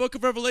Jesus in the book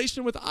of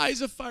Revelation with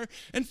eyes of fire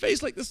and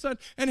face like the sun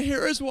and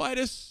hair as white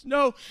as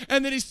snow,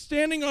 and then he's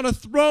standing on a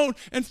throne,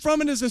 and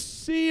from it is a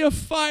sea of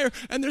fire,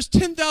 and there's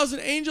 10,000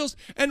 angels.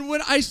 And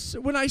when I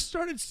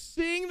started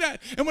seeing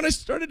that, and when I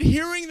started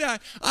hearing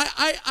that,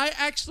 I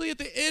actually, at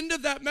the end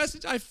of that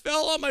message, I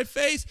fell on my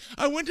face.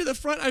 I went to the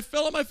front, I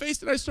fell on my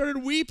face, and I started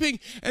weeping.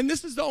 And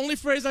this is the only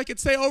phrase I could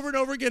say over and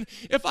over again.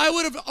 If I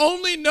would have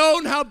only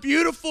known how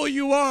beautiful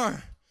you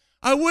are,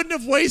 I wouldn't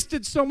have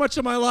wasted so much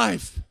of my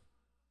life.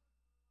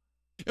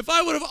 If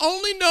I would have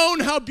only known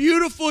how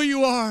beautiful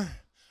you are,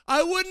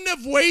 I wouldn't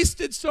have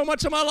wasted so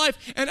much of my life.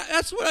 And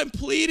that's what I'm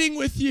pleading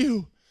with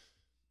you.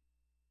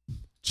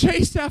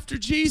 Chase after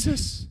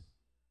Jesus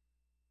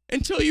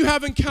until you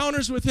have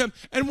encounters with him.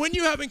 And when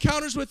you have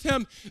encounters with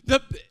him,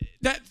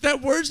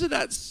 that words of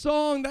that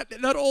song,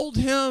 that old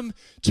hymn,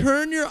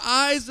 turn your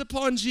eyes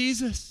upon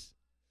Jesus.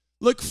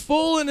 Look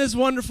full in his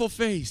wonderful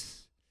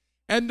face,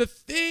 and the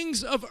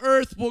things of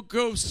earth will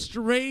grow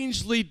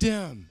strangely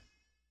dim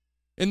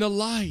in the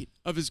light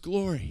of his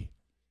glory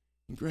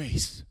and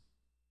grace.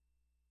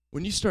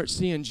 When you start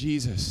seeing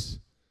Jesus,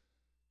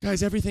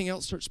 guys, everything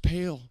else starts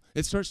pale.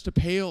 It starts to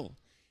pale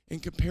in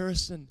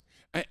comparison,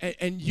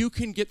 and you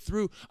can get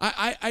through.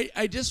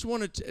 I just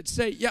want to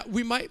say, yeah,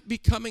 we might be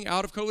coming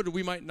out of COVID, or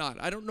we might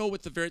not. I don't know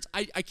what the variants.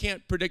 I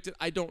can't predict it.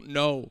 I don't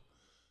know.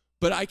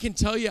 But I can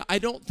tell you, I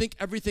don't think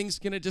everything's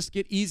going to just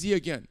get easy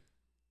again.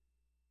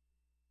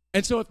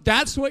 And so if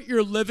that's what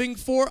you're living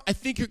for, I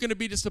think you're going to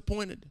be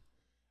disappointed.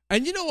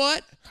 And you know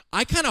what?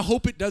 I kind of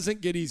hope it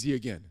doesn't get easy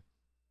again.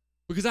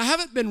 Because I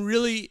haven't been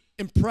really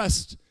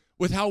impressed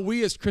with how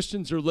we as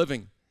Christians are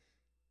living.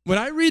 When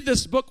I read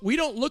this book, we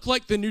don't look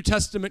like the New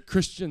Testament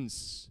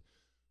Christians.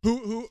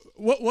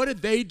 What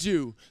did they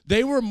do?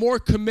 They were more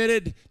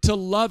committed to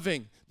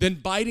loving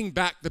than biting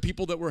back the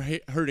people that were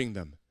hurting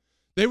them.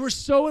 They were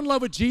so in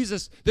love with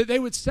Jesus that they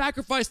would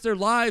sacrifice their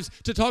lives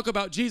to talk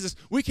about Jesus.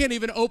 We can't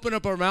even open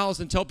up our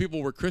mouths and tell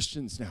people we're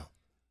Christians now.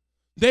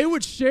 They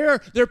would share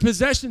their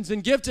possessions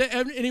and give to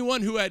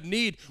anyone who had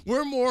need.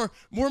 We're more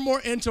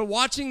into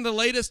watching the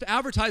latest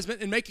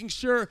advertisement and making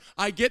sure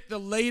I get the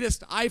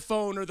latest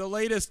iPhone or the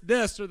latest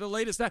this or the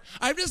latest that.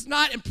 I'm just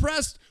not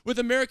impressed with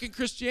American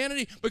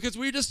Christianity because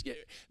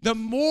the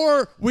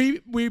more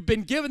we've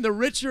been given, the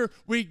richer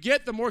we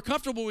get, the more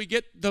comfortable we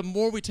get, the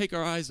more we take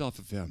our eyes off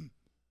of him.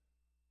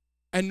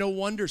 And no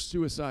wonder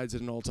suicide's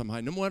at an all-time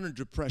high. No wonder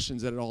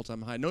depression's at an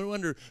all-time high. No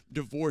wonder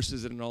divorce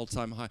is at an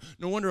all-time high.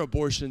 No wonder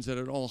abortion's at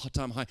an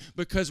all-time high,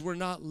 because we're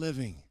not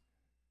living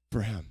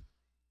for him.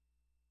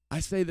 I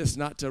say this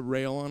not to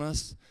rail on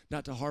us,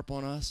 not to harp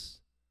on us.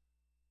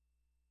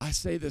 I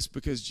say this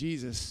because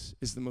Jesus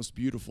is the most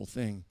beautiful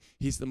thing.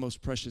 He's the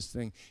most precious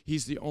thing.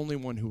 He's the only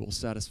one who will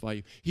satisfy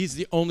you. He's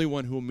the only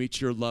one who will meet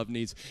your love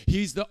needs.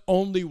 He's the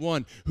only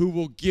one who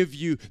will give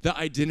you the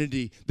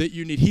identity that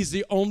you need. He's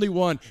the only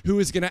one who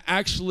is going to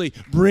actually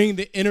bring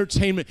the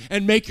entertainment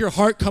and make your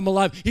heart come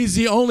alive. He's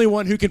the only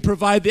one who can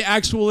provide the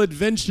actual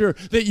adventure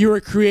that you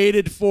were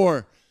created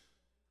for.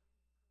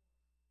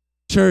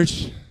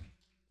 Church,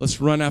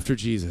 let's run after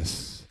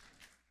Jesus.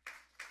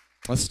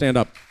 Let's stand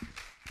up.